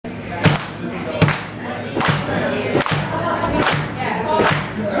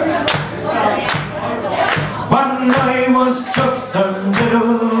just a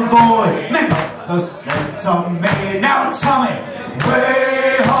little boy. Mother said to me, now Tommy,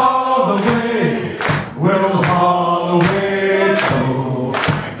 way all the way, we'll all the way go.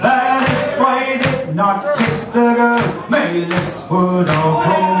 And if I did not kiss the girl, my lips would all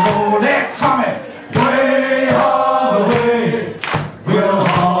roll. Hey Tommy, way all the way, we'll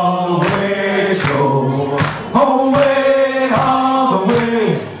all the way go. Oh, way all the way,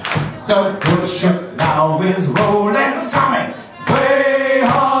 the good ship now is rolling. Tommy, way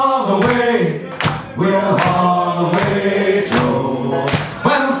all the way, we'll all the way go.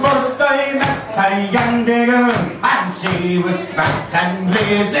 Well, first I met a young digger, and she was fat and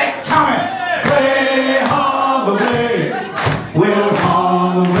lazy. Tommy, way all the way, we'll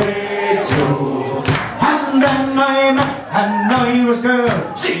all the way go. And then I met an Irish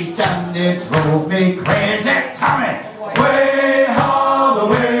girl, she damn it drove me crazy. Tommy, way all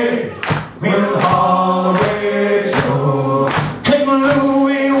the way, we'll all the way go. King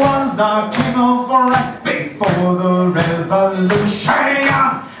Louis was the king of France before the revolution.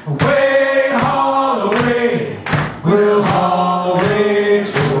 Way all the way, we'll all the way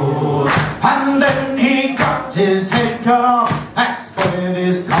go. And then he got his head cut off and spread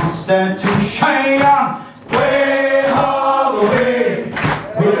his constitution. Way all the way,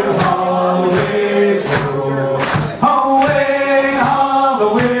 we'll all the way go. Oh, way all the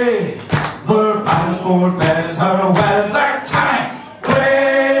way, we're bound for better weather. Time,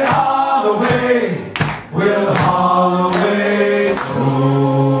 way all the way, we'll all the way go.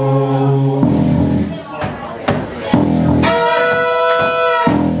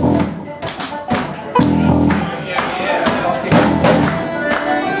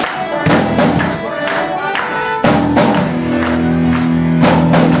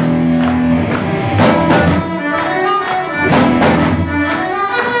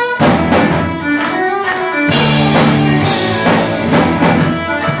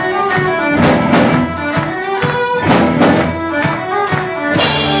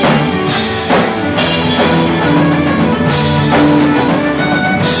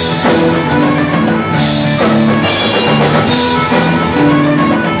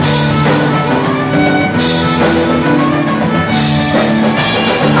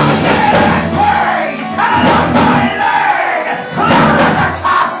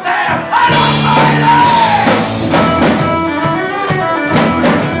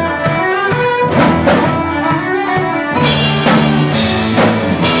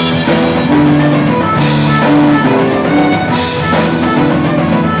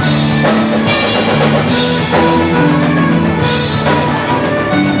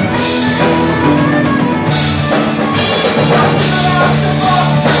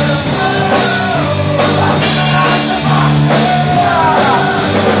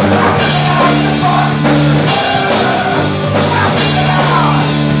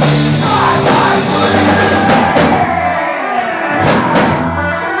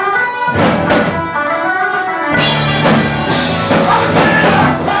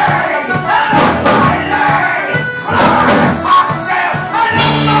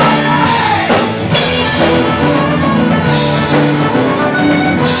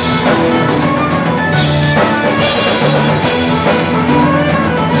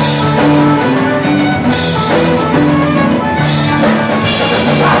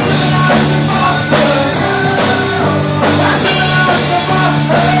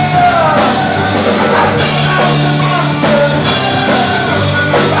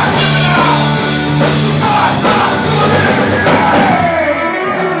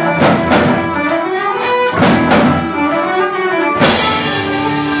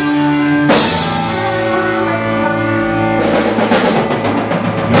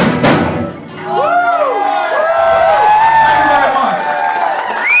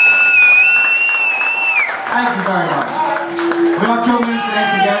 Thank you very much. We want Kilmaine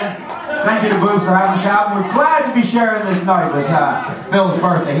tonight again. Thank you to Bube for having us out. We're glad to be sharing this night with Bill's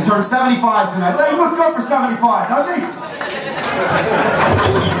birthday. He turned 75 tonight. He looked good for 75, doesn't he?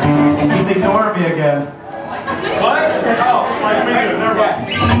 He's ignoring me again. What? Oh, like me. Never mind.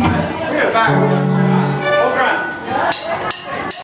 Look at that.